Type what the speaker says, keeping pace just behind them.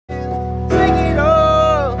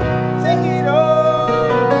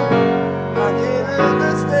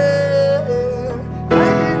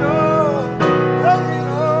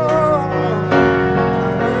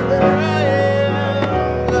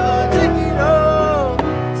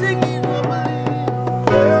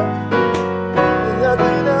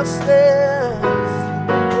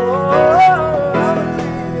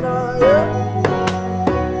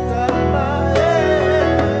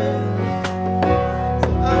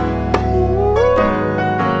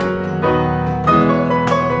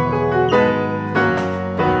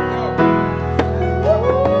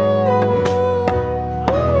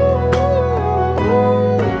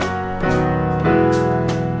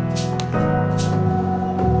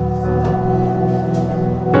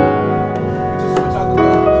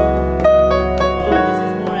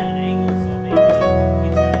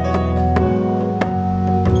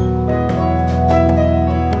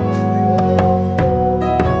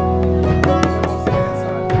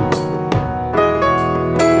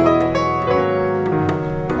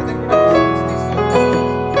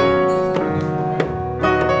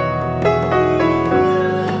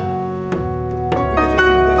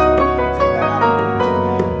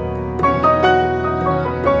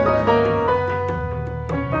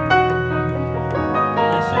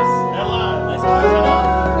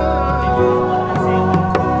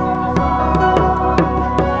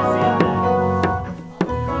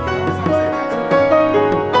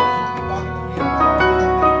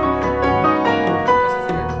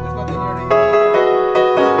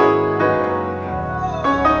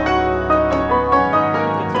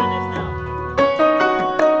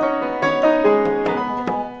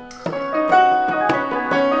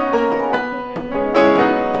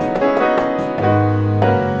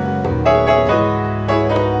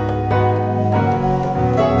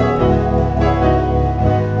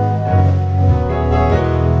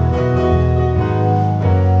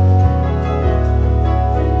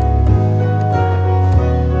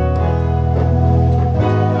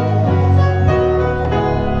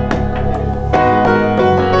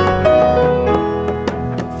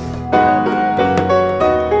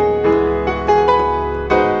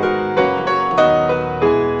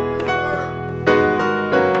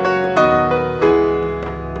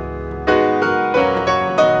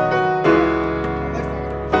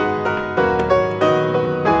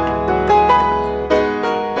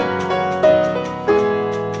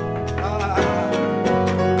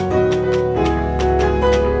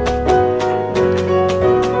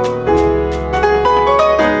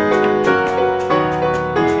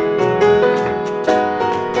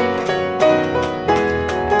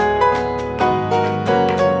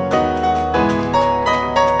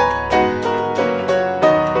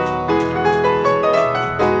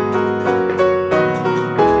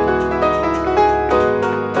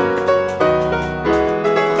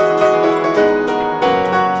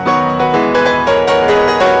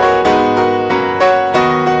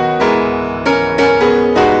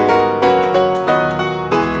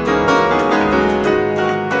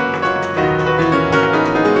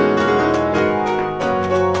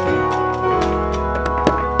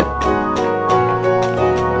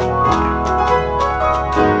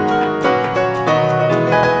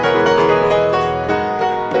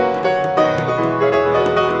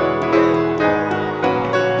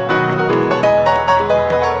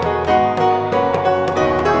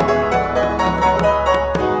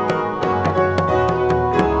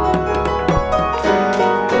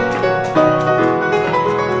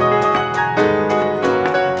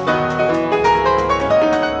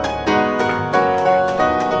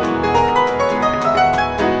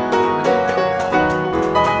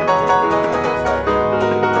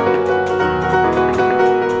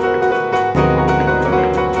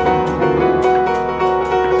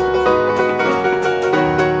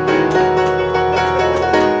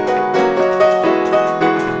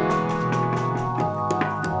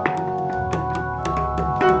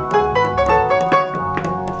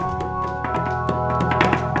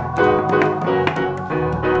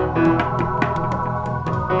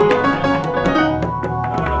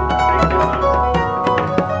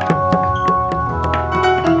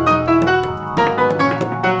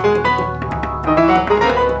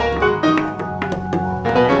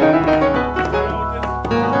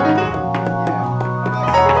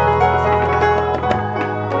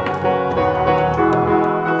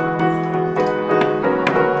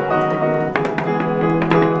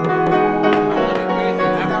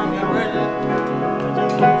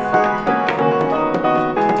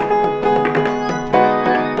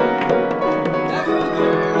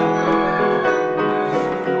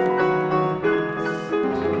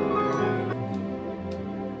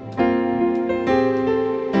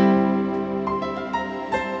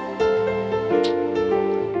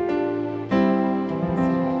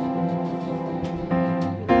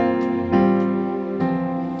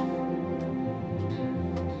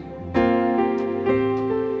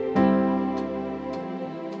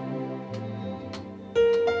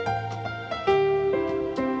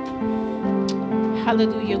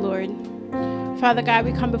Hallelujah, Lord. Father God,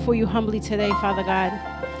 we come before you humbly today, Father God,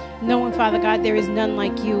 knowing, Father God, there is none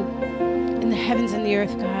like you in the heavens and the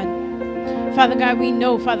earth, God. Father God, we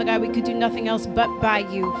know, Father God, we could do nothing else but by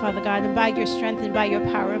you, Father God, and by your strength and by your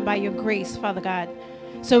power and by your grace, Father God.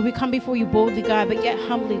 So we come before you boldly, God, but yet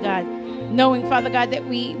humbly, God, knowing, Father God, that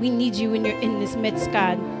we need you in this midst,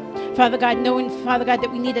 God. Father God, knowing, Father God,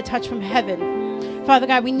 that we need a touch from heaven. Father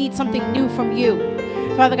God, we need something new from you.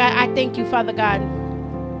 Father God, I thank you, Father God,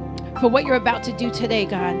 for what you're about to do today,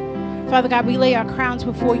 God. Father God, we lay our crowns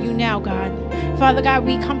before you now, God. Father God,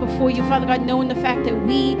 we come before you, Father God, knowing the fact that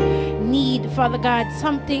we need, Father God,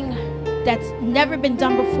 something that's never been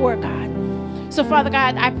done before, God. So, Father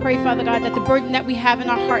God, I pray, Father God, that the burden that we have in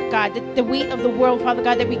our heart, God, that the weight of the world, Father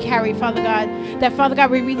God, that we carry, Father God, that, Father God,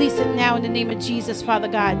 we release it now in the name of Jesus, Father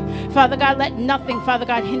God. Father God, let nothing, Father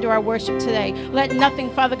God, hinder our worship today. Let nothing,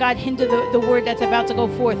 Father God, hinder the word that's about to go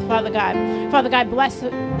forth, Father God. Father God, bless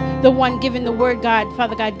the one giving the word, God.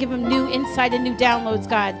 Father God, give him new insight and new downloads,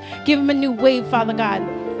 God. Give him a new wave, Father God.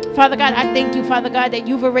 Father God, I thank you, Father God, that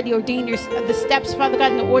you've already ordained the steps, Father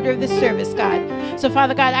God, in the order of this service, God. So,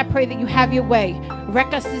 Father God, I pray that you have your way.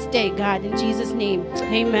 Wreck us this day, God, in Jesus' name.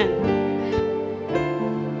 Amen.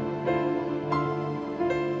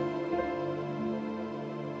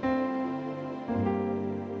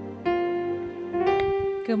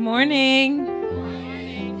 Good morning.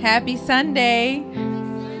 Happy Sunday.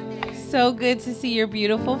 So good to see your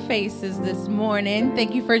beautiful faces this morning.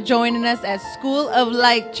 Thank you for joining us at School of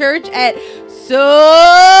Light Church at Soul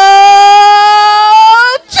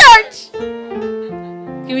Church.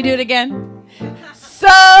 Can we do it again? Soul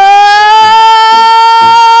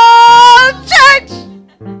Church.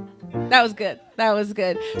 That was good. That was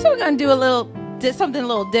good. So we're going to do something a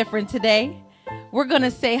little different today. We're going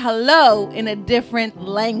to say hello in a different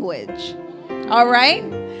language. All right?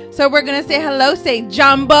 So we're going to say hello. Say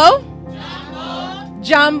Jumbo.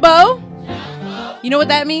 Jumbo. You know what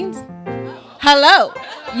that means? Hello.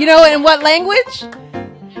 You know in what language?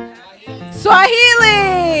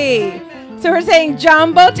 Swahili. So we're saying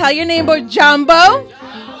Jumbo. Tell your neighbor Jumbo.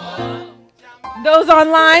 Those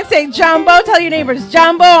online, say Jumbo. Tell your neighbors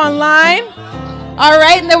Jumbo online. All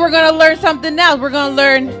right. And then we're going to learn something else. We're going to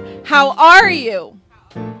learn how are you?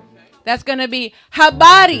 That's going to be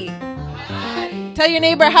Habari. Tell your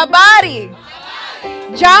neighbor Habari.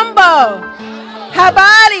 Jumbo.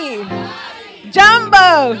 Habari.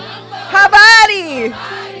 Jumbo. Habari.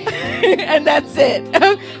 And that's it.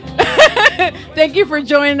 Thank you for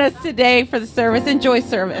joining us today for the service. Enjoy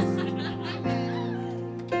service.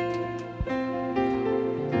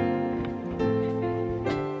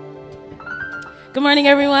 Good morning,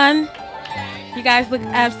 everyone. You guys look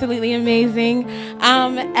absolutely amazing.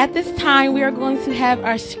 At this time, we are going to have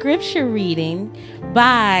our scripture reading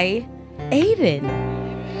by Aiden.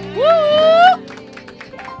 Woo!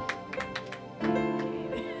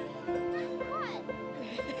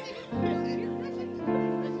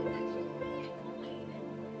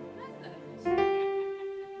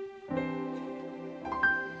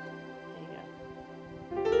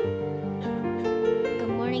 Good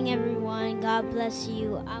morning, everyone. God bless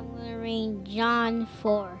you. I'm going to read John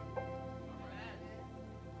 4.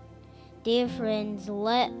 Dear friends,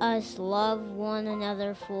 let us love one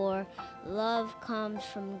another, for love comes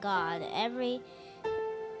from God.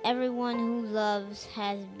 Everyone who loves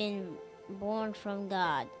has been born from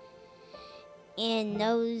God and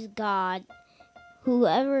knows God.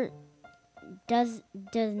 Whoever does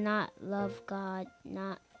not love God,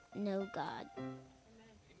 not know God.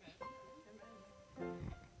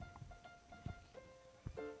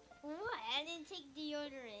 What? I didn't take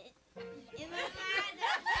deodorant. It was bad.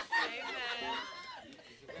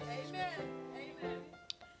 Amen. Amen.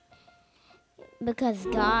 Because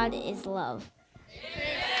God is love.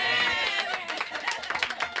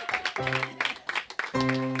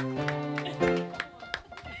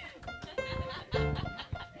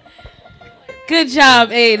 Good job,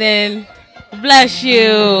 Aiden. Bless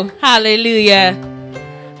you. Hallelujah.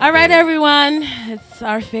 All right, everyone. It's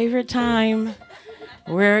our favorite time.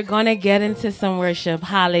 We're going to get into some worship.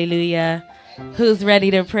 Hallelujah. Who's ready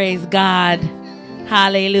to praise God?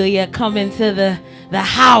 Hallelujah. Come into the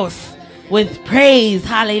house with praise.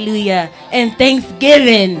 Hallelujah. And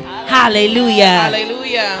thanksgiving. Hallelujah.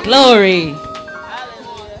 Hallelujah. Glory.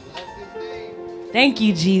 Thank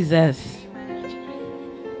you, Jesus.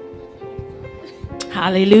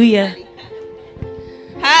 Hallelujah.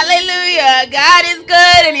 Hallelujah. God is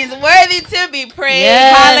good and he's worthy to be praised.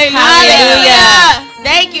 Yes, hallelujah.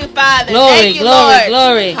 Thank you, Father. Glory, Thank you, glory, Lord.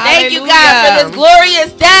 glory. Thank you, God, Hallelujah. for this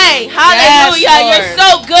glorious day. Hallelujah. Yes, You're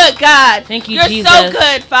so good, God. Thank you, You're Jesus. so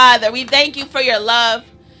good, Father. We thank you for your love.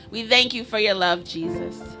 We thank you for your love,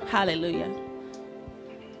 Jesus. Hallelujah.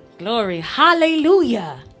 Glory.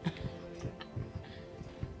 Hallelujah.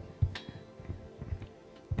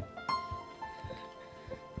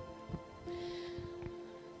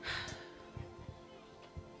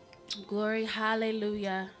 Glory,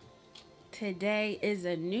 hallelujah. Today is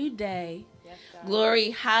a new day. Glory,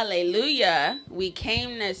 hallelujah. We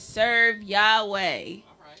came to serve Yahweh.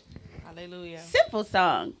 Hallelujah. Simple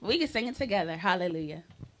song. We can sing it together. Hallelujah.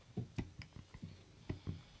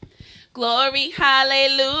 Glory,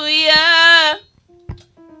 hallelujah.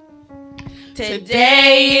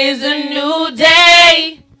 Today is a new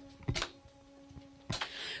day.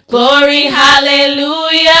 Glory,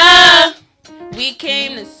 hallelujah. We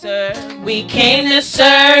came to serve. We came to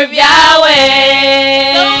serve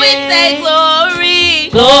Yahweh. So we say glory.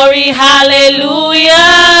 Glory,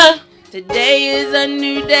 hallelujah. Today is a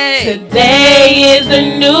new day. Today is a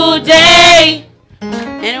new day.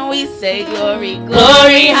 And we say glory,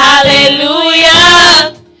 Glory,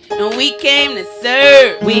 hallelujah. And we came to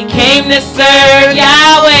serve. We came to serve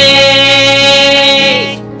Yahweh.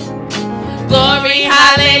 Glory,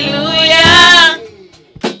 hallelujah.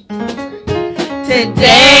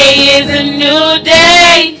 Today is a new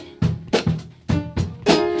day.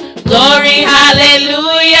 Glory,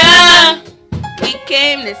 hallelujah. We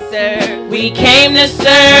came to serve. We came to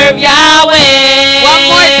serve Yahweh. One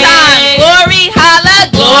more time. Glory, hallelujah.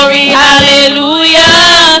 Glory,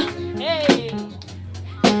 hallelujah.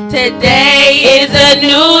 Today It's a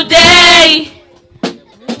new day.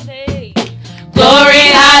 Glory,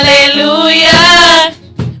 hallelujah.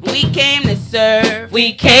 we came to serve.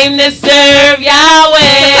 We came to serve Yahweh.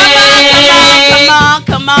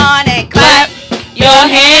 Come on, and clap. Your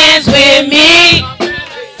hands with me.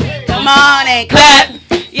 Come on and clap.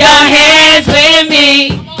 Clap your hands with me.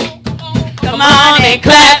 Come on and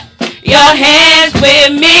clap your hands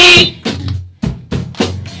with me.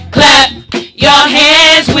 Clap your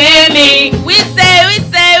hands with me. We say.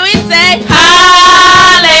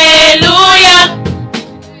 Hallelujah.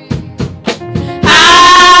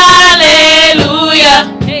 Hallelujah.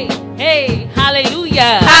 Hey, hey,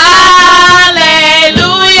 hallelujah. Hallelujah.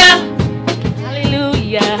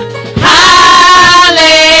 Hallelujah.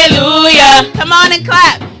 Hallelujah. Come on and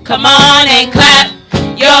clap. Come on and clap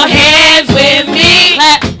your hands with me.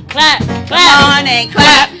 Clap, clap, Come clap. on and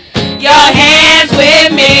clap. Your hands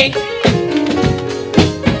with me.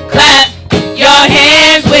 Clap your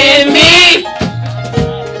hands with me.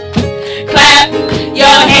 Clap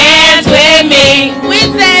your hands with me. We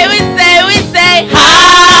say.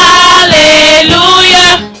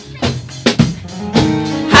 Hallelujah.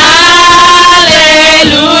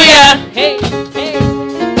 Hallelujah. Hey, hey.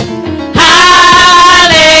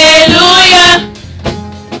 Hallelujah.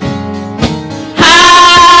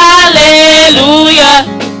 Hallelujah.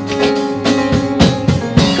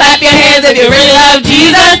 Clap your hands if you really love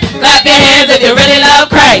Jesus. Clap your hands if you really love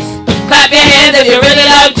Christ. Clap your hands if you really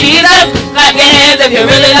love Jesus. Clap your hands if you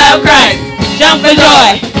really love Christ. Jump for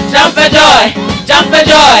joy. Jump for joy. Jump for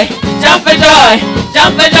joy. Jump for joy.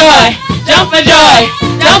 Jump for joy. Jump for joy.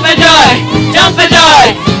 Jump for joy. Jump for joy.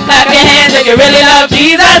 Clap your hands if you really love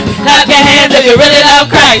Jesus. Clap your hands if you really love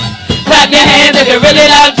Christ. Clap your hands if you really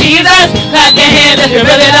love Jesus. Clap your hands if you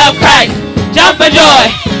really love Christ. Jump for joy.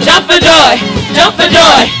 Jump for joy. Jump for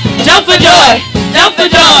joy. Jump for joy. Jump for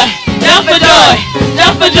joy. Jump for joy.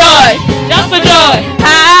 Jump for joy. Jump for joy.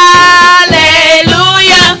 Hallelujah.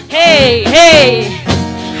 Hey, hey.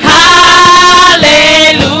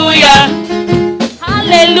 Hallelujah.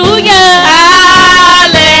 Hallelujah.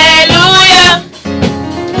 Hallelujah.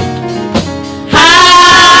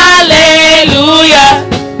 Hallelujah.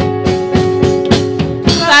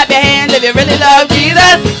 Clap your hands if you really love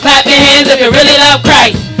Jesus. Clap your hands if you really love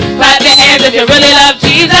Christ. Clap your hands if you really love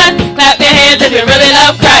Jesus. Clap your hands if you really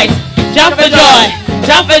love Christ. Jump for joy.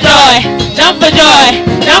 Jump for joy. Jump for joy.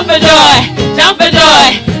 Jump for joy. Jump for joy.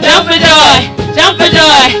 Jump for joy. Jump for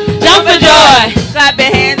joy. Jump for joy. Clap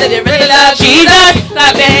your hands if you really love Jesus.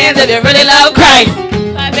 Clap your hands if you really love Christ.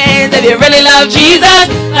 Clap your hands If you really love Jesus,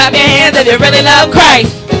 clap your hands if you really love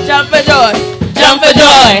Christ. jump for joy. Jump for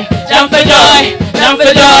joy, jump for joy, jump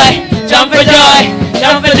for joy, jump for joy,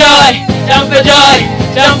 jump for joy, jump for joy,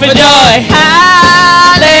 jump for joy.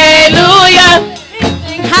 Hallelujah.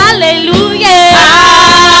 Hallelujah.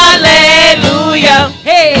 Hallelujah.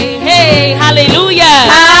 Hey, hey, hallelujah.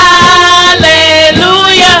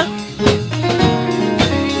 Hallelujah.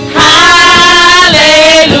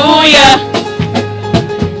 Hallelujah.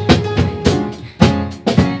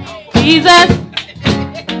 Jesus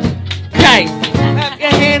Christ. Clap your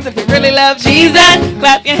hands if you really love Jesus.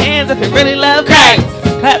 Clap your hands if you really love Christ.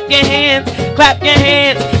 Clap your hands, clap your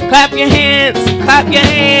hands, clap your hands, clap your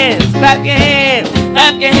hands, clap your hands,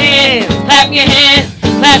 clap your hands, Clap your hands,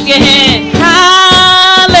 clap your hands.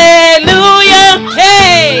 hallelujah.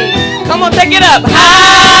 Hey, come on, take it up.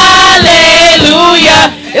 Hallelujah.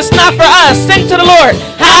 It's not for us. Sing to the Lord.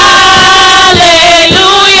 Hallelujah.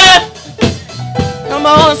 Come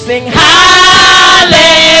on, sing hallelujah.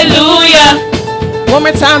 One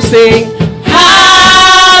more time, sing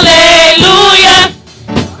hallelujah.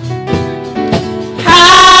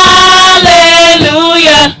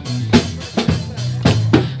 Hallelujah.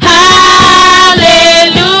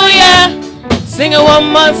 Hallelujah. Sing it one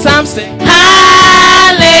more time, sing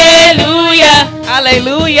hallelujah.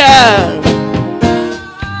 Hallelujah.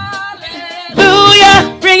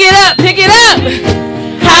 Hallelujah. Bring it up, pick it up.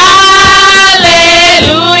 Hallelujah.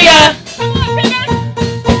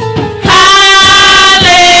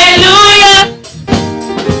 Hallelujah.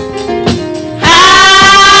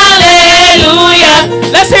 Hallelujah.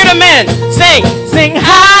 Let's hear the men sing. Sing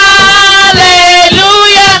hallelujah.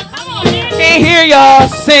 Can't hear y'all.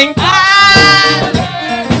 Sing.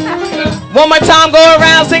 One more time, go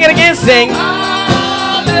around, sing it again. Sing.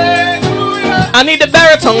 I need the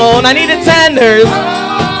baritone on. I need the tenors.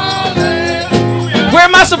 Where are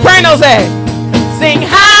my sopranos at? Sing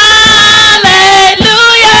hallelujah.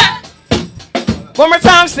 One more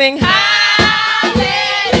time, sing hallelujah.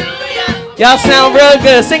 Y'all sound real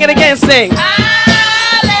good. Sing it again. Sing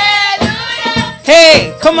hallelujah.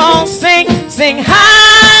 Hey, come on, sing. Sing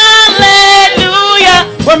hallelujah.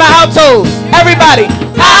 Where are my altos? Everybody.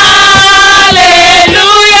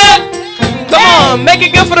 Hallelujah. Come on, make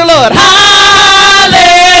it good for the Lord.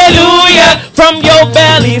 Hallelujah. From your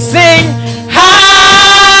belly, sing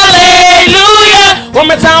hallelujah. One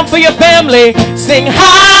more time for your family. Sing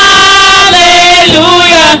hallelujah.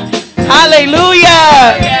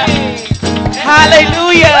 Hallelujah.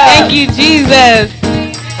 Hallelujah. Thank you, Jesus.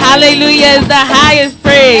 Hallelujah is the highest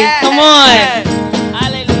praise. Come on.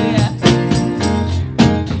 Hallelujah.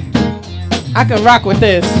 I can rock with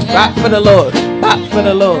this. Rock for the Lord. Rock for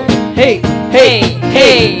the Lord. Hey, hey,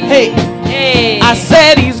 hey, hey. Hey. I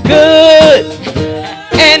said he's good,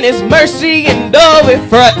 and his mercy endureth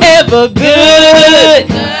forever good.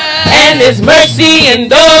 And his mercy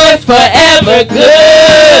endures forever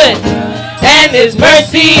good. And his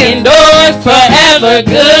mercy endures forever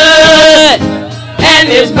good. And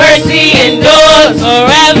his mercy endures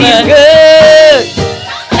forever. He's good.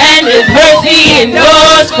 And his mercy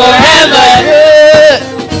endures forever good.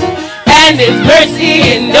 And his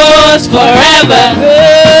mercy endures forever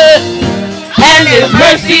good. And his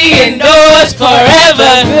mercy endures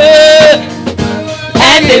forever good.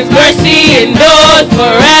 And his mercy endures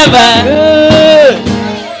forever good.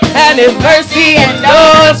 And his mercy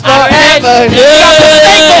endures forever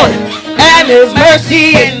good. And his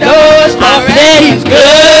mercy endures forever. He's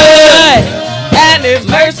good. And his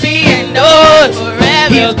mercy endures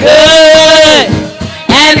forever. He's good.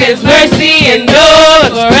 And his mercy endures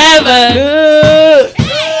forever good.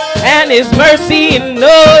 And his mercy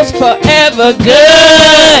endures forever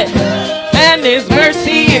good. And his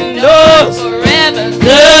mercy endures forever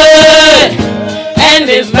good. And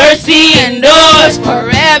his mercy endures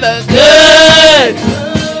forever good. And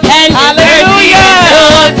his mercy endures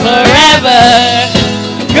forever good.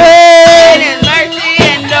 And his mercy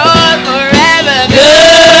endures forever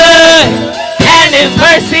good. And his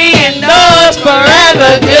mercy endures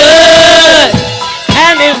forever good.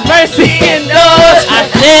 And his mercy endures. I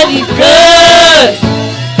said he's good.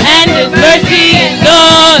 And his mercy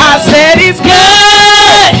endures. I said he's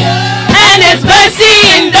good. And his mercy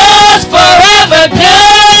endures forever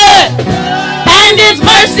good. And his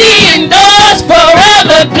mercy endures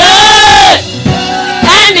forever good.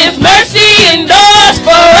 And his mercy endures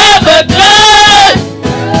forever good.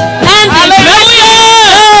 And his mercy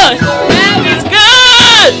endures. He's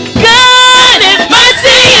good. Good. His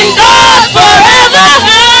mercy endures forever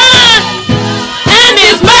good. And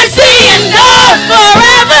his mercy endures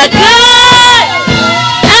forever good.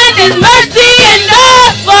 And his mercy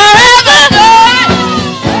endures forever good.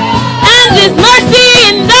 And his mercy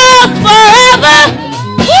endures forever.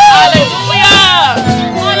 Hallelujah.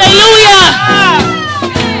 Hallelujah.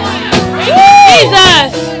 Jesus.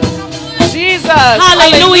 Jesus.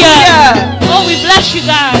 Hallelujah. Oh, we bless you,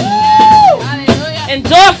 God.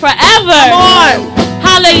 Endure forever. Come on.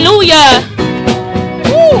 Hallelujah.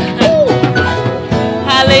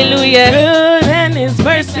 Hallelujah. Good and his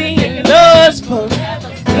mercy endures forever.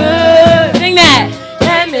 Good. Sing that.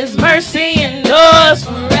 And his mercy endures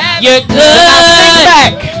forever. You're Now sing good.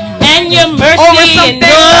 back. And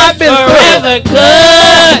endures forever.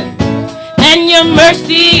 Good. And your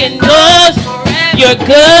mercy endures. You're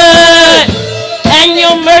good. And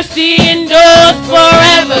your mercy endures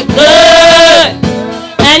forever. Good.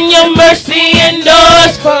 And your mercy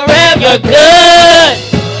endures forever. You're good.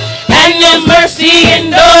 And your mercy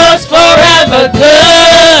endures forever.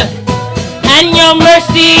 Good. And your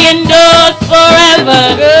mercy endures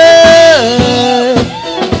forever. Good.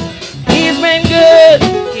 He's been good.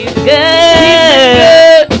 He's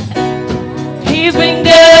good. He's been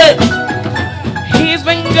good. He's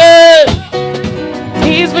been good.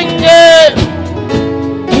 He's been good.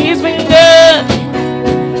 He's been good.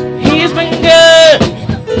 He's been good.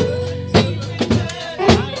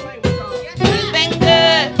 He's been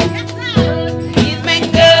good. He's been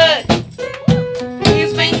good.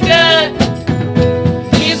 He's been good.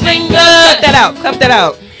 He's been good. Cut that out. Cut that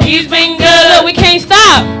out. He's been good. Look, we can't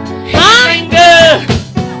stop. Huh? He's been good.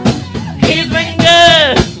 He's been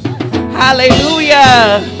good.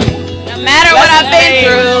 Hallelujah. No matter what I've been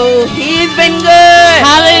through, he's been good.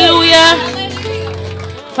 Hallelujah.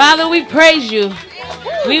 Father, we praise you.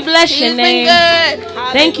 We bless your name. Good.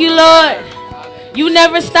 Thank you, Lord. You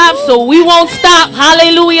never stop, so we won't stop.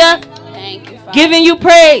 Hallelujah. Thank you, Father. Giving you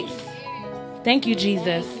praise. Thank you,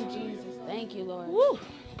 Jesus. Thank you, Lord. Woo.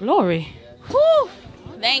 Glory. Whew.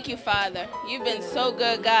 Thank you, Father. You've been so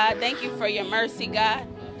good, God. Thank you for your mercy, God.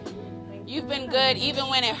 You've been good even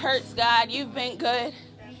when it hurts, God. You've been good.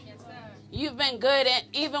 You've been good, and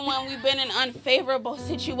even when we've been in unfavorable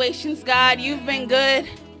situations, God, you've been good.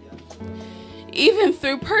 Even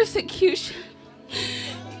through persecution,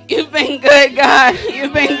 you've been good, God.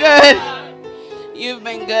 You've been good. You've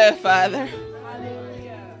been good, Father.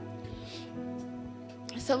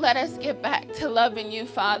 So let us get back to loving you,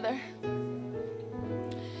 Father.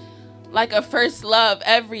 Like a first love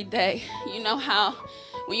every day. You know how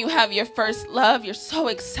when you have your first love, you're so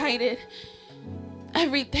excited.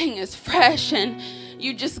 Everything is fresh and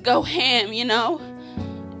you just go ham, you know.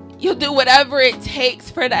 You'll do whatever it takes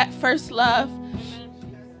for that first love.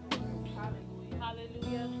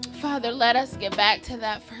 Father, let us get back to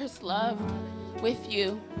that first love with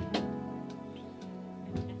you.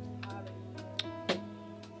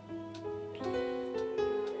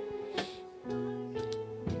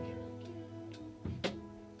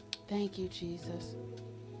 Thank you, Jesus.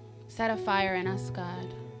 Set a fire in us, God.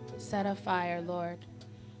 Set a fire, Lord.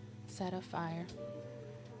 Set a fire.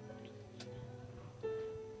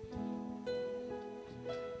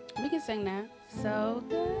 We can sing that. So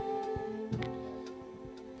good.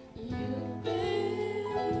 You've been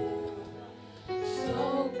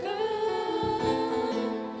so good.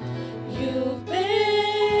 You've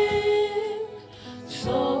been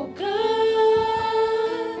so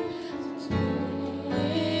good to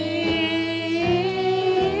me.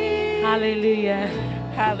 Hallelujah.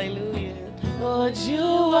 Hallelujah. Lord, you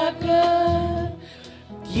are good.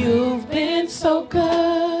 You've been so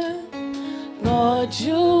good. Lord,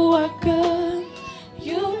 you are good.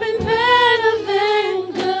 You've been better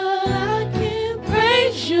than good. I can't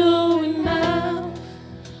praise you enough.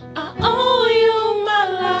 I owe you my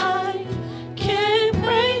life. Can't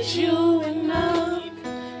praise you enough.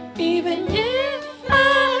 Even if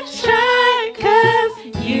I try, 'cause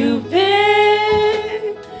you've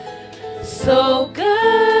been so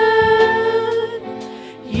good.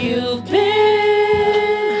 You've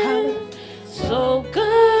been so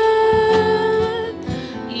good.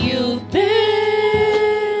 You've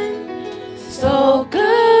been so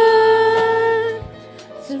good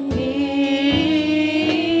to me.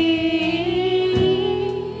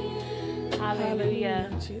 Hallelujah.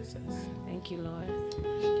 Jesus. Thank you, Lord.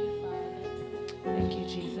 Thank you,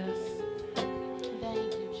 Jesus.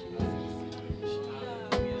 Thank you, Jesus.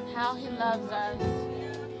 How he loves us.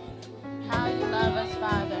 How you love us,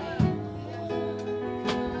 Father.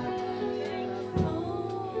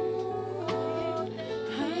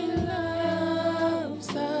 He loves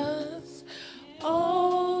us.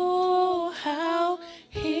 Oh, how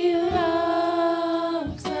he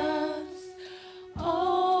loves us.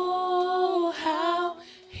 Oh, how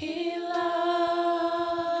he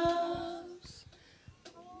loves.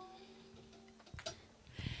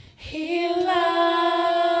 He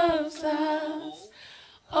loves us.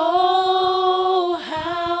 Oh,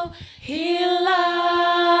 how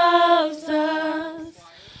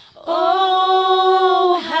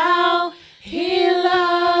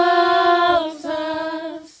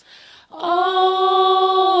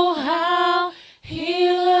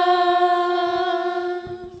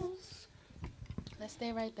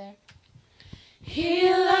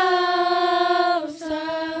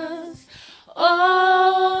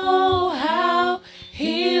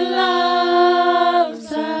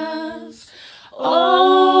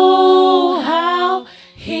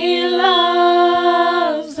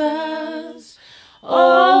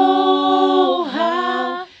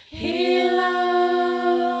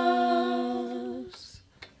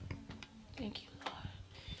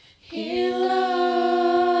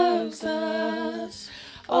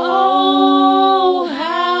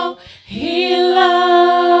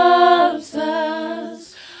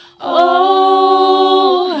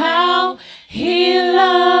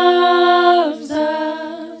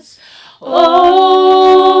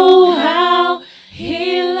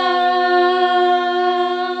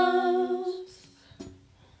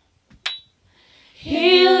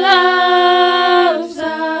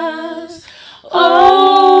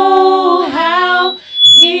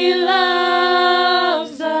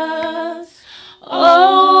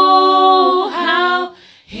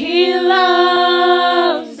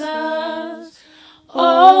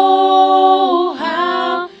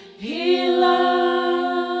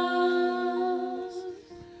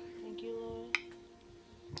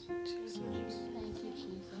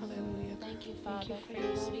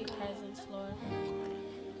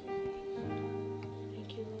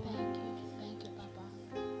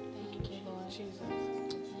Jesus.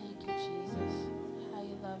 Thank you, Jesus. How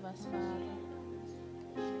you love us, Father.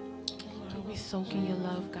 Thank you. We soak in your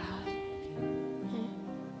love, God.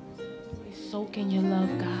 We soak in your love,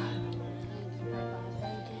 God.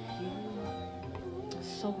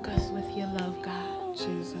 Soak us with your love, God.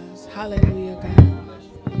 Jesus. Hallelujah, God.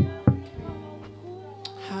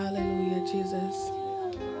 Hallelujah, Jesus.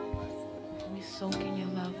 We soak in your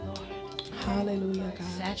love, Lord. Hallelujah, God.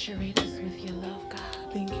 Saturate us with your love, God.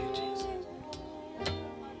 Thank you, Jesus.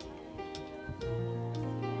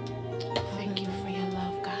 Thank you for your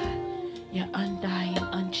love, God. Your undying,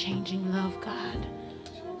 unchanging love, God.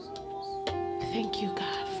 Thank you,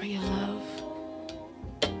 God, for your love.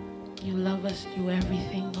 You love us through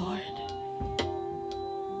everything, Lord.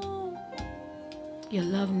 Your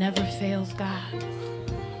love never fails, God.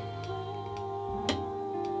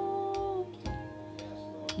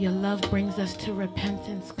 Your love brings us to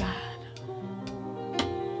repentance, God.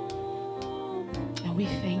 And we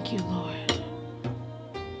thank you, Lord.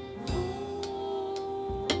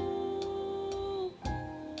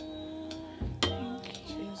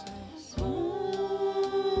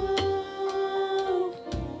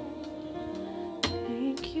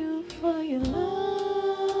 Thank you for your love.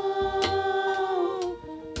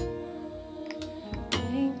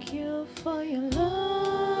 Thank you for your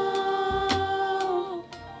love.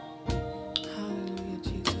 Hallelujah,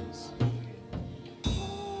 Jesus.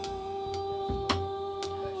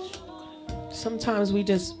 Sometimes we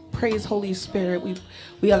just praise Holy Spirit.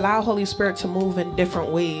 We allow Holy Spirit to move in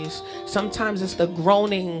different ways. Sometimes it's the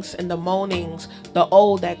groanings and the moanings, the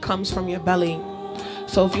oh that comes from your belly.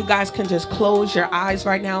 So if you guys can just close your eyes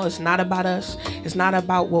right now, it's not about us. It's not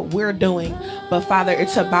about what we're doing. But Father,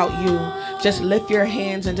 it's about you. Just lift your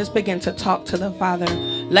hands and just begin to talk to the Father.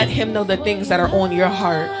 Let him know the things that are on your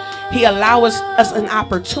heart. He allows us an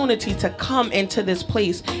opportunity to come into this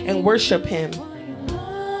place and worship him.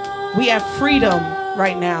 We have freedom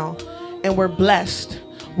right now, and we're blessed.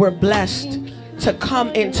 We're blessed to come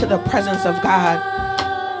into the presence of God.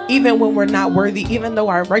 Even when we're not worthy, even though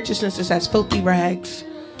our righteousness is as filthy rags.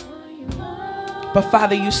 But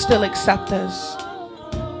Father, you still accept us.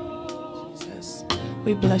 Jesus,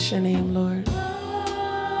 we bless your name, Lord.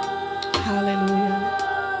 Hallelujah.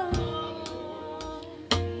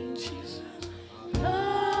 Jesus.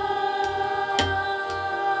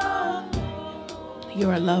 You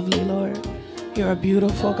are lovely, Lord. You're a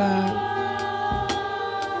beautiful God.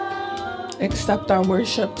 Accept our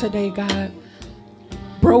worship today, God.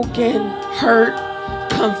 Broken, hurt,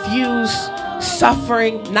 confused,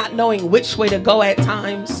 suffering, not knowing which way to go at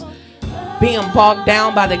times, being bogged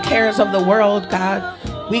down by the cares of the world, God.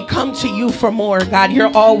 We come to you for more, God.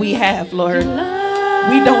 You're all we have, Lord.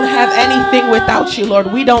 We don't have anything without you,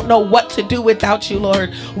 Lord. We don't know what to do without you,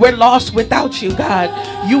 Lord. We're lost without you, God.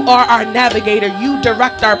 You are our navigator. You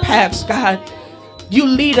direct our paths, God. You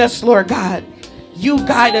lead us, Lord God. You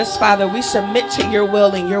guide us, Father. We submit to your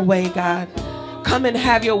will and your way, God. Come and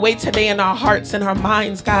have your way today in our hearts and our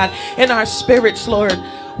minds, God, in our spirits, Lord.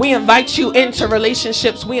 We invite you into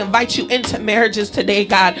relationships. We invite you into marriages today,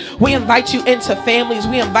 God. We invite you into families.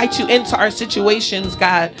 We invite you into our situations,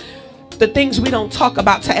 God. The things we don't talk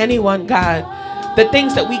about to anyone, God. The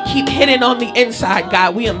things that we keep hidden on the inside,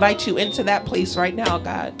 God. We invite you into that place right now,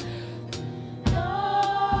 God.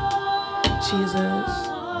 Jesus.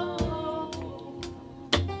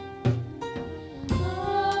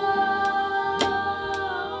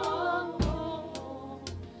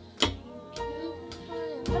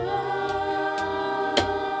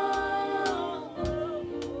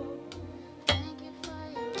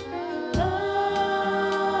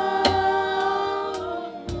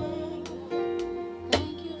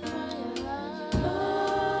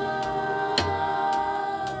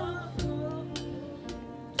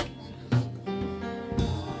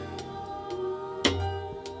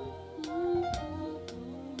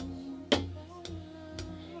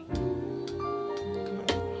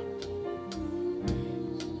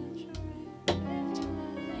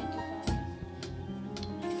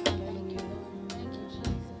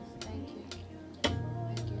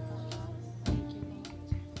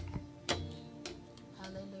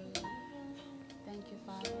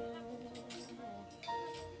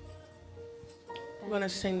 I'm going to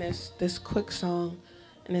sing this quick song,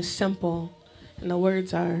 and it's simple, and the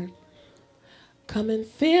words are, come and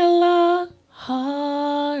fill our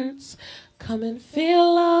hearts, come and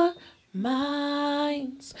fill our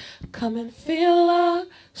minds, come and fill our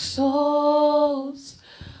souls.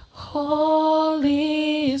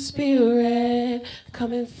 Holy Spirit,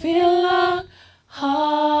 come and fill our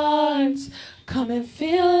hearts, come and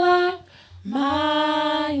fill our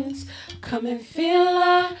minds, come and fill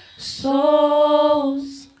our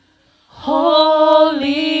souls.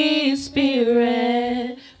 Holy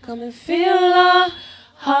Spirit, come and fill our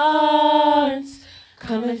hearts.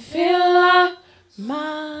 Come and fill our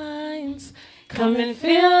minds. Come and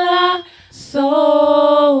fill our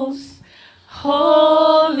souls.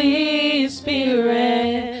 Holy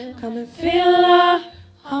Spirit, come and fill our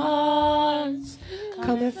hearts.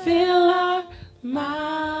 Come and fill our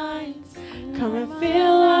minds. Come and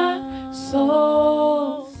fill our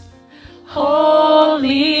souls.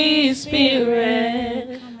 Holy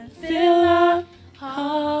Spirit, come and fill our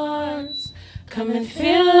hearts. Come and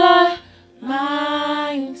fill our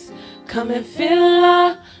minds. Come and fill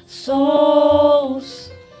our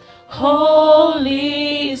souls.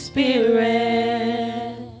 Holy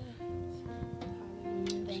Spirit.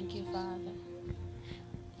 Thank you, Father.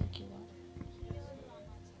 Thank you, Lord.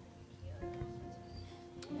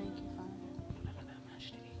 Thank you, Father.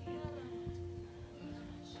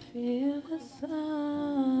 Feel the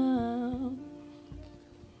sound.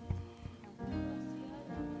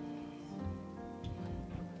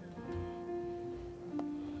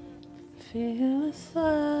 Feel the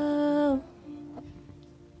sound.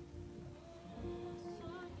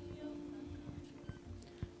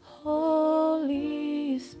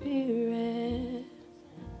 Holy Spirit,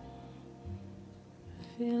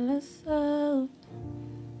 fill us up,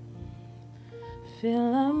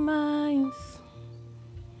 fill our minds,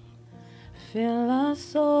 fill our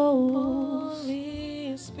souls.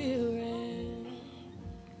 Holy Spirit,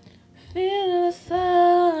 Fill us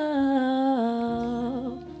up,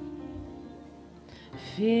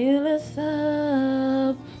 fill us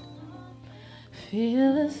up,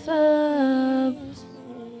 fill us up.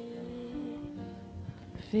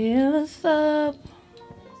 Fill us up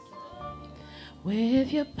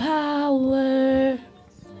with your power.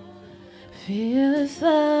 Fill us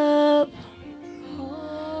up.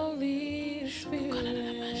 Holy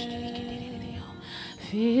Spirit,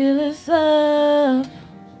 Fill us up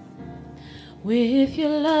with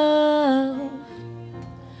your love.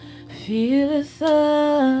 Fill us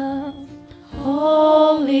up,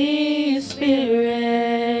 Holy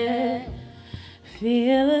Spirit.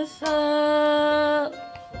 Fill us up.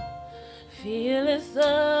 Fill us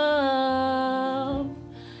up,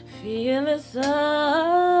 fill us up,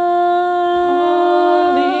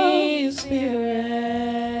 Holy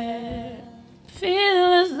Spirit,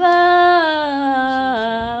 fill us up,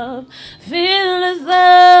 fill us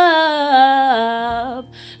up,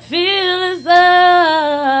 fill us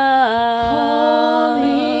up,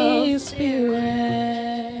 Holy Spirit.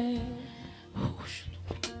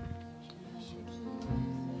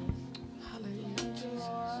 Hallelujah,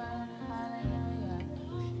 Jesus.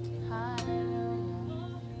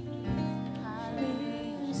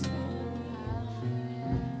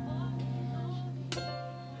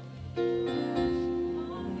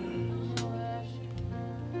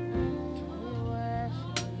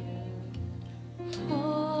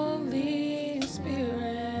 Holy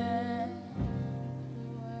Spirit.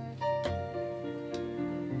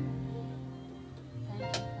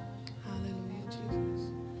 Hallelujah,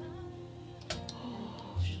 Jesus.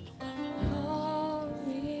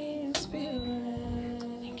 Holy Spirit.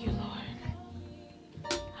 Thank you, Lord.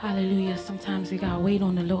 Hallelujah. Sometimes we gotta wait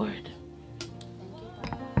on the Lord.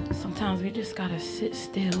 Sometimes we just gotta sit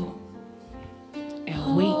still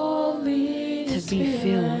and wait Holy to be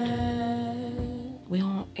filled. We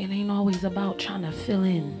don't. It ain't always about trying to fill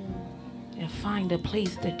in and find a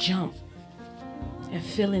place to jump and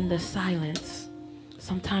fill in the silence.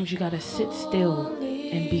 Sometimes you gotta sit still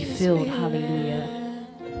and be filled. Hallelujah.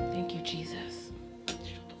 Thank you, Jesus.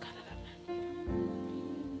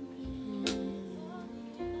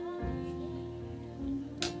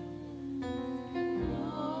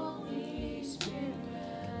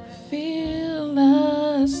 Fill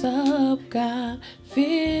us up, God.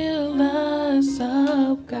 Fill us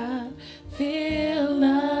up, God. Fill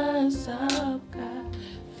us up, God.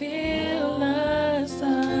 Fill us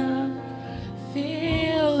up.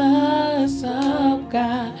 Fill us up,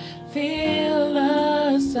 God. Fill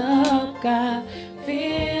us up, God.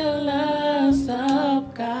 Fill us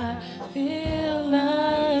up, God. Fill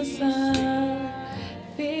us up.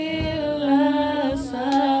 Fill us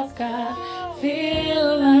up, God.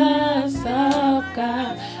 Fill us up,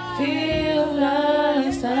 God. Fill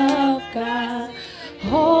us up, God.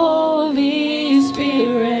 Holy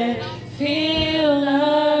Spirit, fill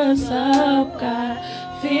us up,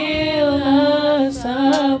 God. Fill us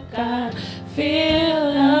up, God.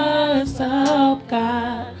 Fill us up,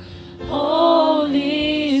 God.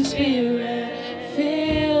 Holy Spirit,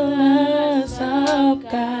 fill us up,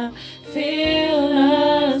 God. Fill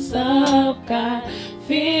us up.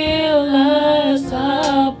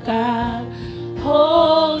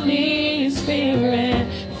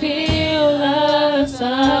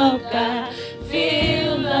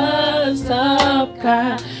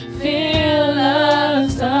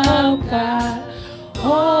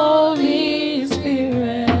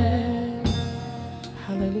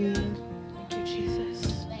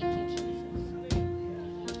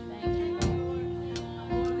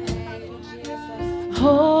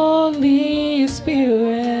 Holy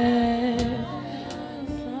Spirit.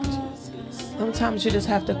 Sometimes you just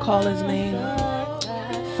have to call his name.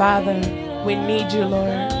 Father, we need you,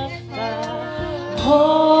 Lord.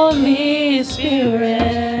 Holy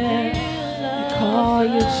Spirit, we call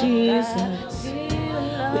you Jesus.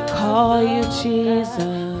 We call you Jesus.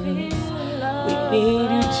 We need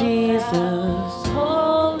you, Jesus.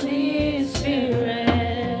 Holy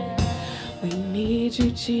Spirit, we need you,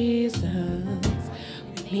 Jesus.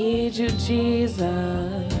 We need you,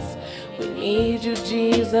 Jesus. We need you,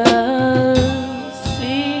 Jesus.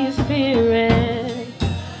 Holy Spirit,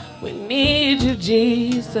 we need you,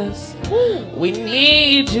 Jesus. We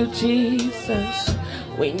need you, Jesus.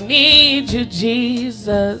 We need you,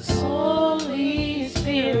 Jesus. Holy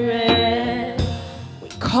Spirit, we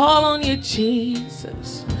call on you,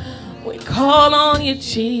 Jesus. We call on you,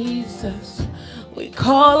 Jesus. We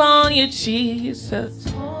call on you, Jesus.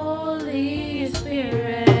 Holy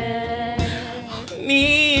Spirit, we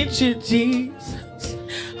need you, Jesus.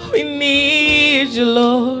 We need you,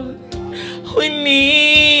 Lord. We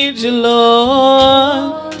need you,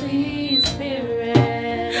 Lord.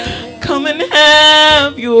 Come and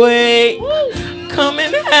have your way. Come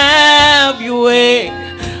and have your way.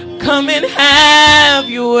 Come and have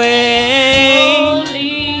your way.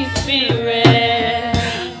 Holy Spirit,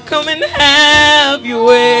 come and have your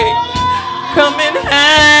way. Come and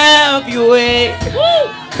have your way.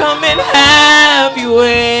 Come and have your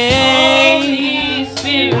way. Holy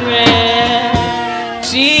Spirit,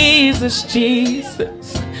 Jesus,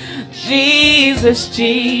 Jesus, Jesus,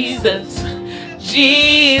 Jesus.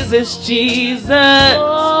 Jesus, Jesus,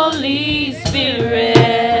 Holy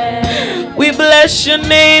Spirit, we bless your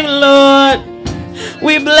name, Lord.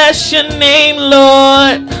 We bless your name,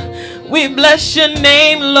 Lord. We bless your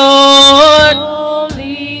name, Lord.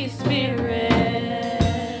 Holy Spirit,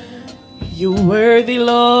 you're worthy,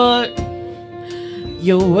 Lord.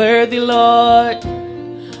 You're worthy, Lord.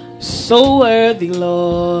 So worthy,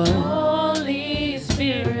 Lord. Holy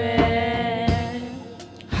Spirit,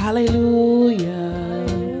 hallelujah.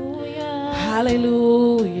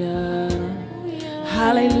 Hallelujah.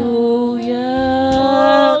 Hallelujah.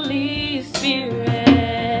 Holy Spirit.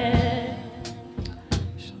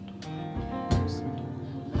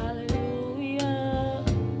 Hallelujah.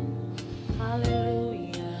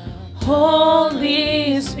 Hallelujah.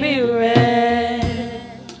 Holy Spirit.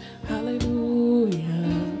 Hallelujah.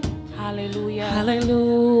 Hallelujah.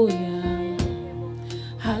 Hallelujah.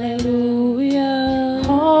 Hallelujah.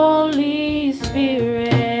 Holy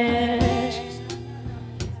Spirit.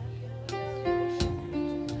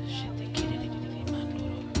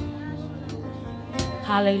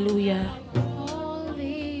 Hallelujah.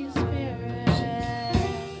 Holy Spirit.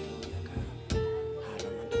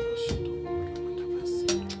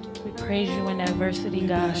 We praise you in adversity,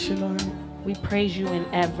 God. We praise you in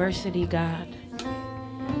adversity, God.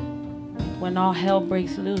 When all hell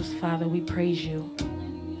breaks loose, Father, we praise you.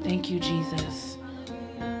 Thank you, Jesus.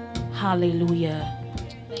 Hallelujah.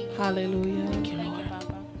 Hallelujah. Thank you, Lord.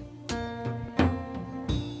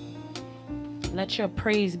 Let your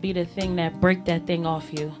praise be the thing that break that thing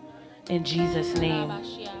off you. In Jesus' name.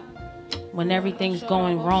 When everything's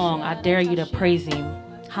going wrong, I dare you to praise him.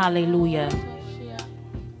 Hallelujah.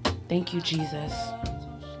 Thank you, Jesus.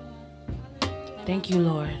 Thank you,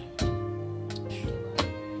 Lord.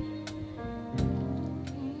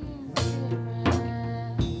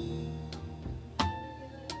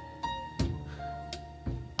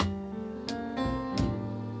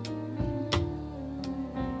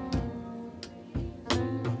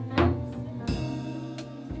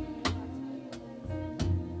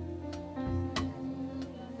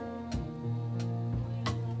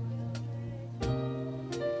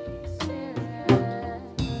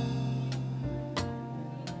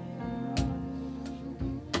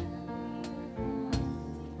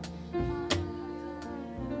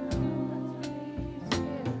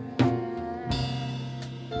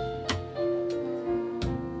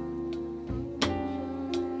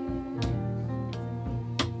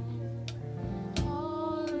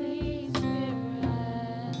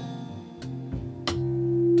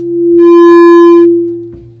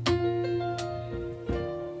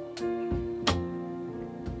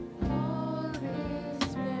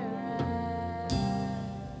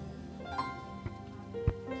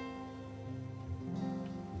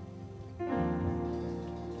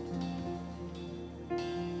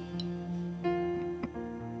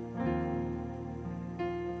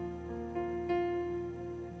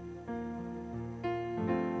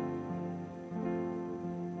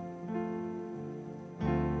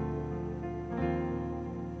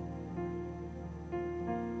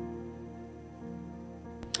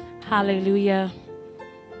 Hallelujah.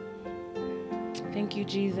 Thank you,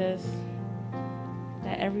 Jesus.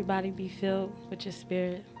 That everybody be filled with your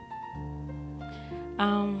spirit.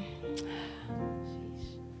 Amen.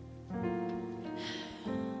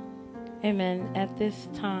 At this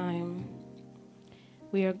time,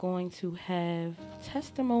 we are going to have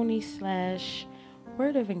testimony /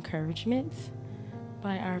 word of encouragement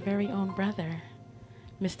by our very own brother,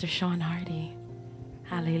 Mr. Sean Hardy.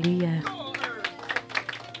 Hallelujah.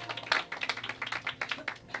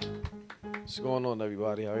 What's going on,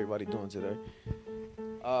 everybody? How everybody doing today?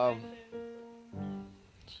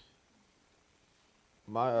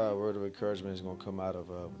 My word of encouragement is going to come out of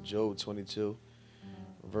Job 22,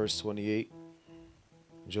 verse 28.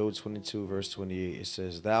 Job 22, verse 28. It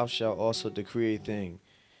says, "Thou shalt also decree a thing,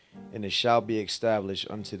 and it shall be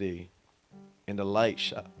established unto thee, and the light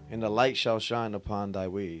shall shine upon thy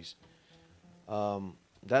ways."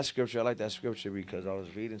 That scripture, I like that scripture because I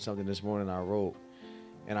was reading something this morning I wrote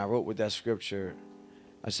with that scripture.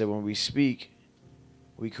 I said, when we speak,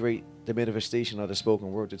 we create the manifestation of the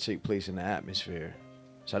spoken word to take place in the atmosphere.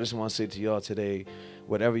 So I just want to say to y'all today,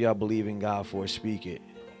 whatever y'all believe in God for, speak it.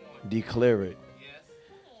 Declare it.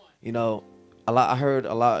 You know, I heard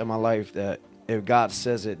a lot in my life that if God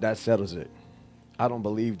says it, that settles it. I don't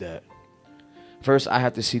believe that. First, I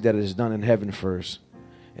have to see that it is done in heaven first.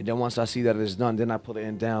 And then once I see that it is done, then I pull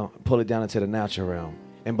it down into the natural realm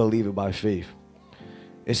and believe it by faith.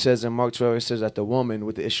 It says in Mark 12, it says that the woman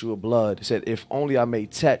with the issue of blood said, "If only I may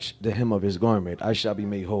touch the hem of his garment, I shall be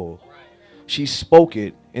made whole." She spoke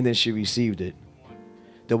it, and then she received it.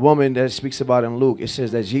 The woman that speaks about in Luke, it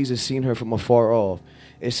says that Jesus seen her from afar off.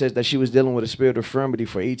 It says that she was dealing with a spirit of infirmity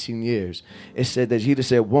for 18 years. It said that Jesus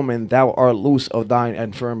said, "Woman, thou art loose of thine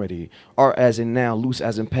infirmity." Art as in now, loose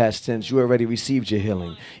as in past tense. You already received your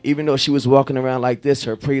healing. Even though she was walking around like this,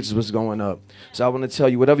 her praises was going up. So I want to tell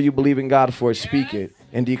you, whatever you believe in God for, speak it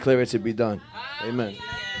and declare it to be done. Amen.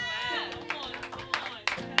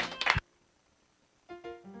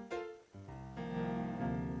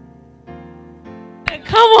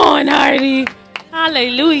 Come on, Hardy.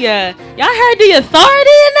 Hallelujah. Y'all heard the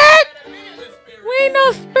authority in that? We ain't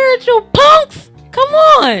no spiritual punks. Come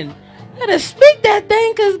on. Gotta speak that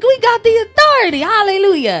thing because we got the authority.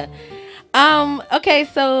 Hallelujah. Okay,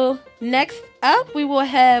 so next up we will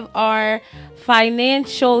have our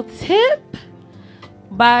financial tip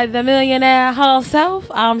by the millionaire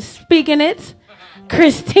herself. I'm speaking it.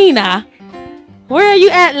 Christina. Where are you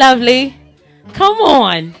at, lovely? Come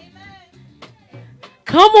on.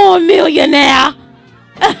 Come on, millionaire.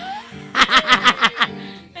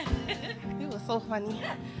 It was so funny.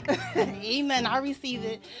 Amen. I received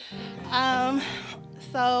it.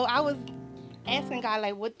 So I was asking God,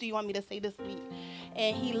 like, what do you want me to say this week?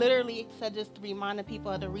 And he literally said just reminding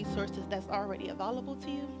people of the resources that's already available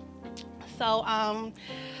to you. So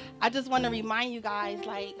I just want to remind you guys,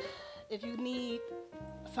 like, if you need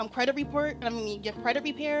some credit report, your credit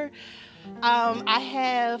repair, I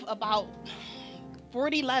have about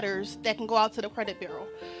 40 letters that can go out to the credit bureau.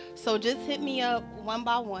 So just hit me up one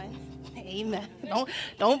by one. Amen.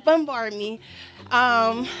 Don't bombard me.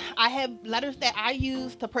 I have letters that I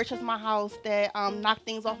use to purchase my house that knock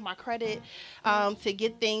things off my credit, to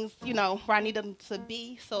get things, where I need them to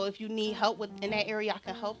be. So if you need help in that area, I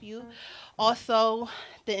can help you. Also,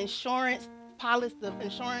 the insurance policy, the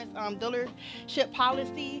insurance dealership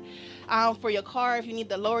policy for your car if you need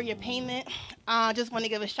to lower your payment. Just want to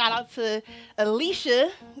give a shout out to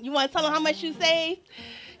Alicia. You want to tell them how much you saved?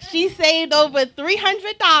 She saved over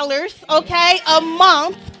 $300, okay, a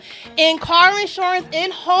month in car insurance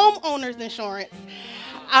and homeowners insurance.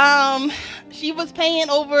 She was paying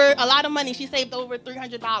over a lot of money. She saved over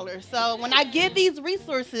 $300. So when I give these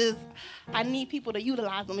resources, I need people to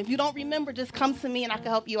utilize them. If you don't remember, just come to me and I can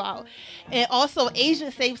help you out. And also,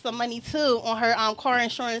 Asia saved some money too on her car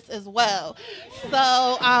insurance as well.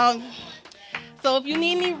 So if you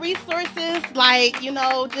need any resources,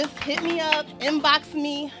 just hit me up, inbox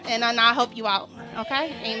me, and I'll help you out.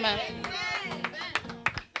 Okay? Amen.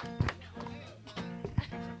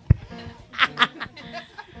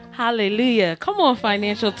 Hallelujah. Come on,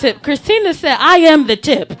 financial tip. Christina said, I am the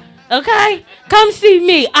tip. Okay? Come see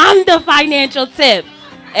me. I'm the financial tip.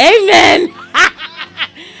 Amen.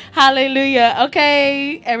 Hallelujah.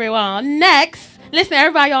 Okay, everyone. Next. Listen,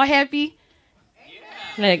 everybody, y'all happy?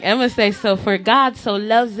 Like Emma say, so for God so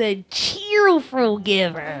loves a cheerful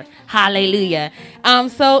giver. Hallelujah.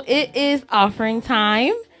 So it is offering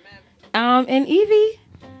time. And Evie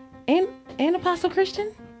and Apostle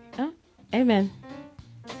Christian. Amen.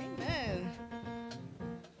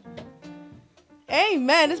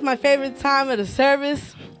 Amen. This is my favorite time of the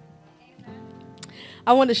service.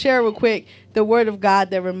 I want to share real quick the word of God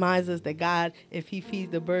that reminds us that God, if he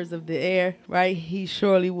feeds the birds of the air, right, he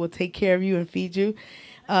surely will take care of you and feed you.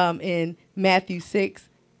 In Matthew 6,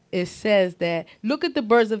 it says that, look at the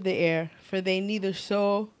birds of the air, for they neither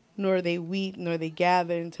sow, nor they weep, nor they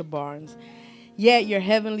gather into barns. Yet your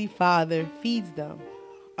heavenly Father feeds them.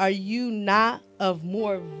 Are you not of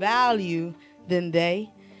more value than they?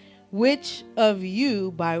 Which of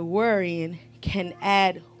you, by worrying, can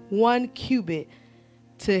add 1 cubit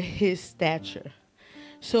to his stature?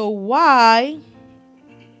 So why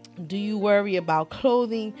do you worry about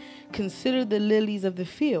clothing? Consider the lilies of the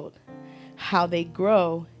field, how they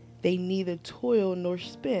grow. They neither toil nor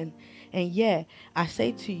spin. And yet I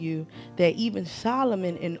say to you that even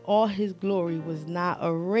Solomon in all his glory was not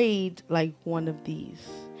arrayed like one of these.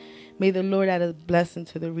 May the Lord add a blessing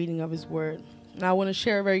to the reading of his word. And I want to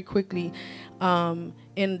share very quickly,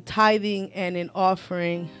 in tithing and in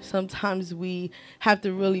offering, sometimes we have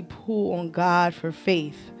to really pull on God for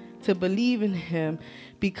faith, to believe in him,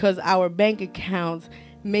 because our bank accounts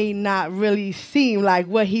may not really seem like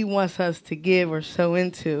what he wants us to give or sow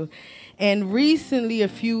into. And recently, a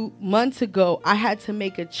few months ago, I had to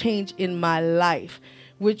make a change in my life,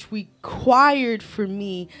 which required for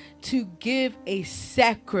me to give a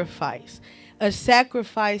sacrifice. A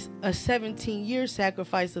 17-year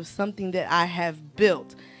sacrifice of something that I have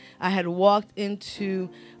built. I had walked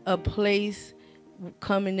into a place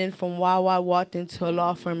coming in from Wawa, walked into a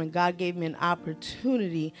law firm, and God gave me an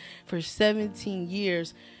opportunity for 17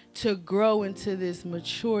 years to grow into this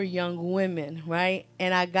mature young woman, right?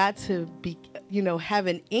 And I got to be, have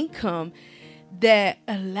an income that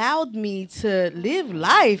allowed me to live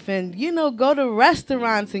life and, go to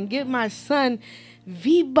restaurants and get my son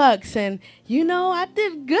V-Bucks. And, I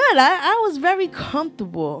did good. I was very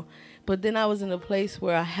comfortable. But then I was in a place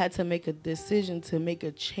where I had to make a decision to make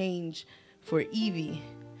a change for Evie,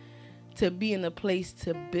 to be in a place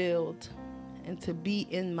to build and to be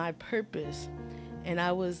in my purpose. And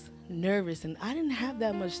I was nervous, and I didn't have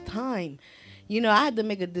that much time. I had to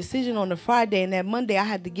make a decision on a Friday, and that Monday I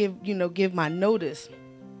had to give my notice.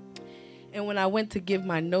 And when I went to give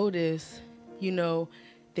my notice,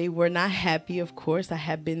 they were not happy, of course. I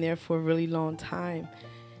had been there for a really long time.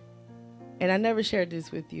 And I never shared this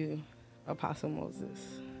with you, Apostle Moses.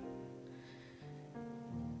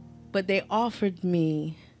 But they offered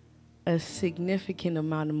me a significant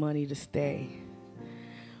amount of money to stay.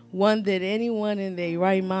 One that anyone in their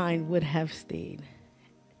right mind would have stayed.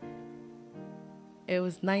 It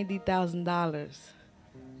was $90,000.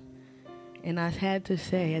 And I had to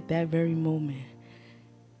say at that very moment,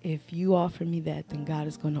 if you offer me that, then God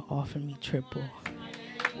is going to offer me triple.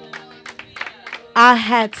 I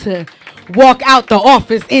had to walk out the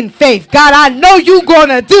office in faith. God, I know you're going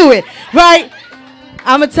to do it, right?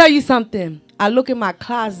 I'm going to tell you something. I look in my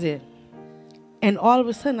closet, and all of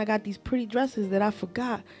a sudden I got these pretty dresses that I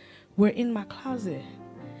forgot were in my closet.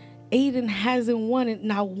 Aiden hasn't won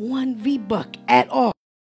not one V-Buck at all.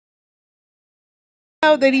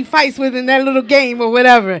 That he fights with in that little game or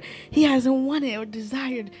whatever. He hasn't won it or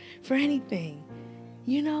desired for anything.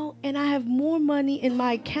 And I have more money in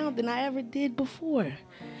my account than I ever did before.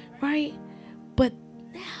 Right? But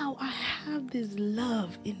now I have this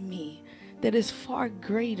love in me that is far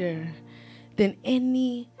greater than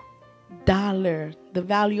any dollar, the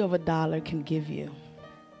value of a dollar can give you.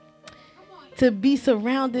 To be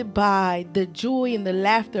surrounded by the joy and the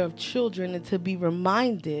laughter of children, and to be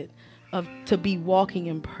reminded of to be walking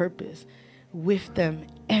in purpose with them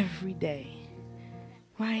every day,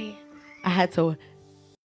 right? I had to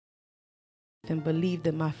and believe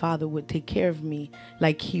that my Father would take care of me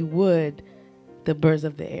like he would the birds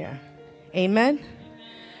of the air. Amen?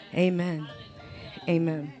 Amen.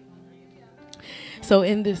 Amen. So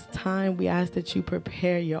in this time, we ask that you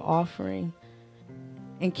prepare your offering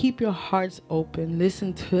and keep your hearts open.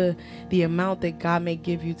 Listen to the amount that God may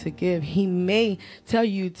give you to give. He may tell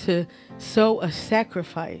you to sow a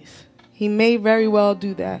sacrifice. He may very well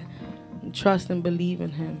do that. And trust and believe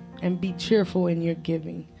in him. And be cheerful in your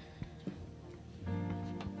giving.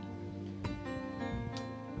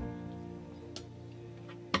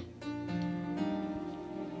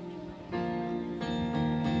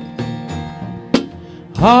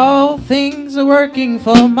 All things are working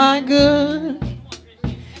for my good.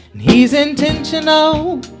 He's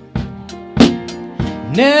intentional,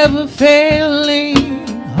 never failing.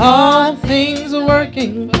 All things are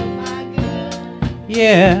working.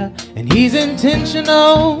 Yeah, and he's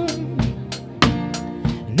intentional,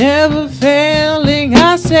 never failing.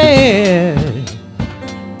 I said,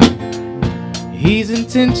 he's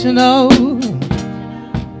intentional.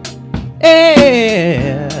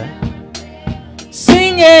 Yeah. Sing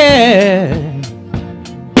said,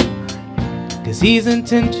 'cause he's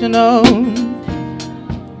intentional.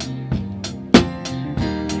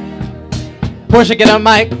 Portia, get a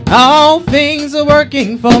mic. All things are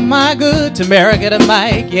working for my good. Tamara, get a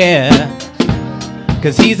mic, yeah.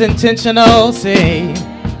 'Cause he's intentional, say.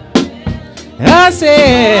 I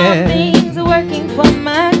said, all things are working for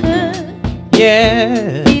my good.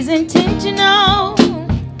 yeah. He's intentional,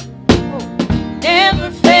 never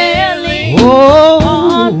failing. Oh,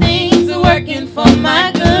 All things are working for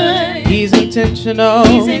my good. he's intentional.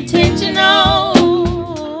 He's intentional,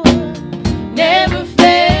 never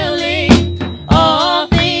failing. All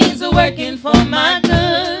things are working for my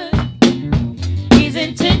good. He's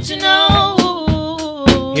intentional.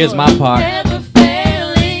 Here's my part. Never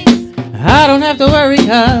failing. I don't have to worry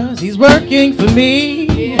 'cause he's working for me.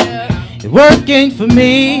 He's working for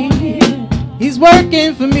me. He's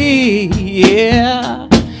working for me. Yeah.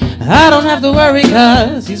 I don't have to worry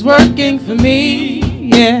 'cause he's working for me.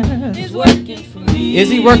 Yeah. He's working for me. Is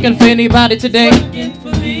he working for anybody today? Working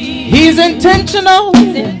for me. He's intentional.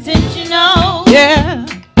 He's intentional. Yeah.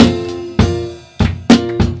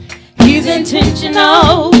 He's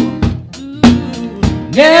intentional.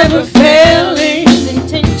 Never failing. He's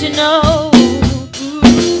intentional.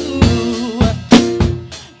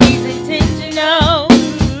 He's intentional.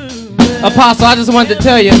 Apostle, I just wanted to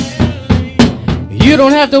tell you, you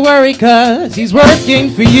don't have to worry 'cause he's working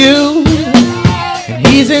for you. And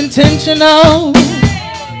he's intentional,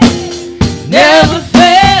 never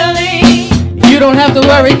failing. You don't have to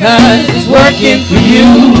worry 'cause he's working for you.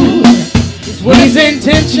 He's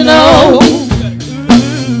intentional,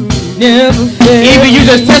 never failing. Even you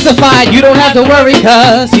just testified, you don't have to worry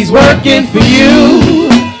 'cause he's working for you.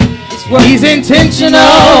 He's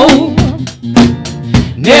intentional,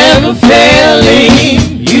 never failing.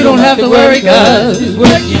 You don't have to worry 'cause he's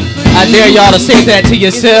working for you. I dare y'all to say that to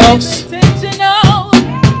yourselves.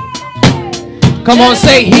 Come on,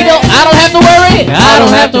 say, I don't have to worry. I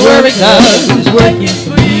don't have to worry 'cause he's working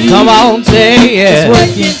for me. Come on, say, yeah. He's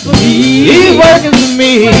working for me. He's working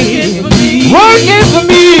for me. Working for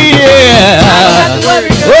me, yeah. I don't have to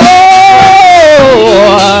worry. Oh,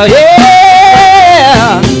 yeah.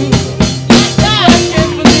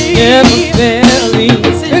 Never failing.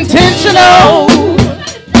 Intentional.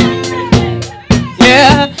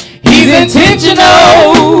 Yeah, he's intentional.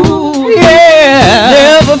 Yeah,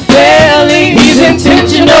 never failing. He's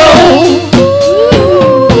intentional.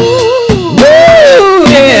 Woo,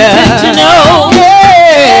 yeah. Intentional.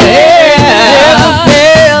 Yeah, never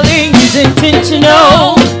failing. He's intentional.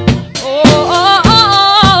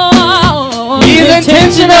 He's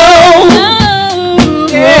intentional.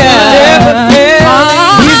 Yeah, never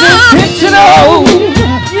failing. He's intentional.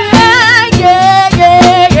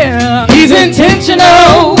 He's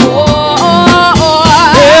intentional,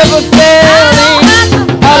 never failing.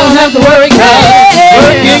 I don't have to worry 'cause he's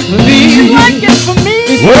working for me. Working for me.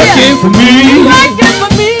 Working for me.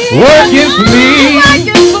 Working for me.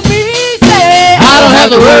 I don't have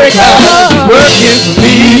to worry 'cause he's working for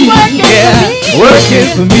me. Yeah, working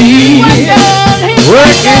for me.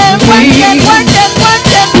 Working for me.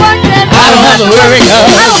 I don't have to worry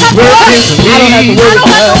 'cause he's working for me. I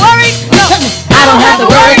don't have to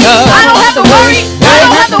worry 'cause I don't have to worry. I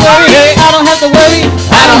don't have to worry. I don't have to worry.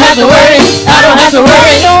 I don't have to worry. I don't have to worry. I don't have to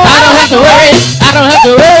worry. I don't have to worry. I don't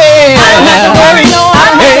have to worry. I don't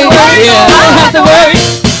have to worry. I don't have to worry.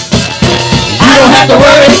 I don't have to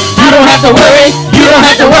worry. You don't have to worry. You don't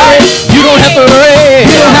have to worry. You don't have to worry.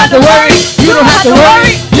 You don't have to worry. You don't have to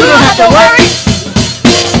worry. You don't have to worry.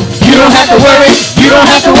 You don't have to worry. You don't have to worry. You don't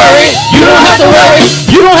have to worry. You don't have to worry.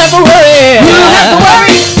 You don't have to worry. You don't have to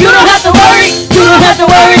worry. You don't have to worry. You don't have to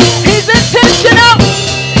worry. He's intentional.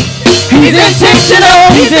 He's intentional.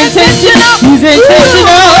 He's intentional. He's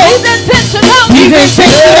intentional. He's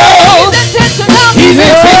intentional. He's intentional. He's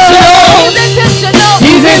intentional.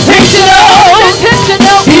 He's intentional.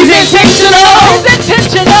 He's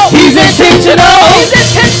intentional. He's intentional.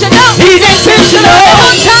 He's intentional.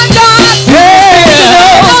 On time, God.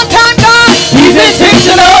 Yeah. On time, God. He's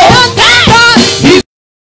intentional. On time, God. He's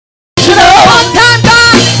intentional. On time,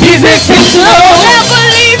 God. He's intentional. Never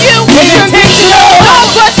leave you. He's intentional. Don't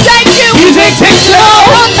forsake you. He's intentional.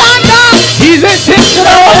 On time, God. He's intentional.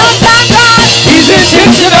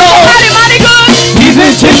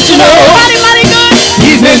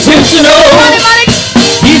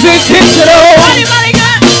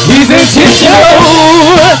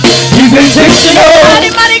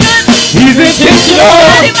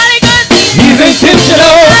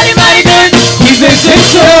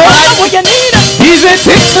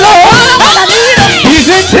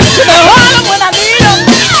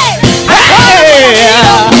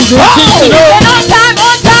 Jesus, He's been on time,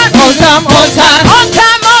 on time. on time, on time, On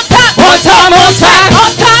time, on time. on time, on time,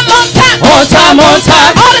 On time, on time. on time, on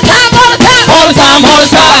time.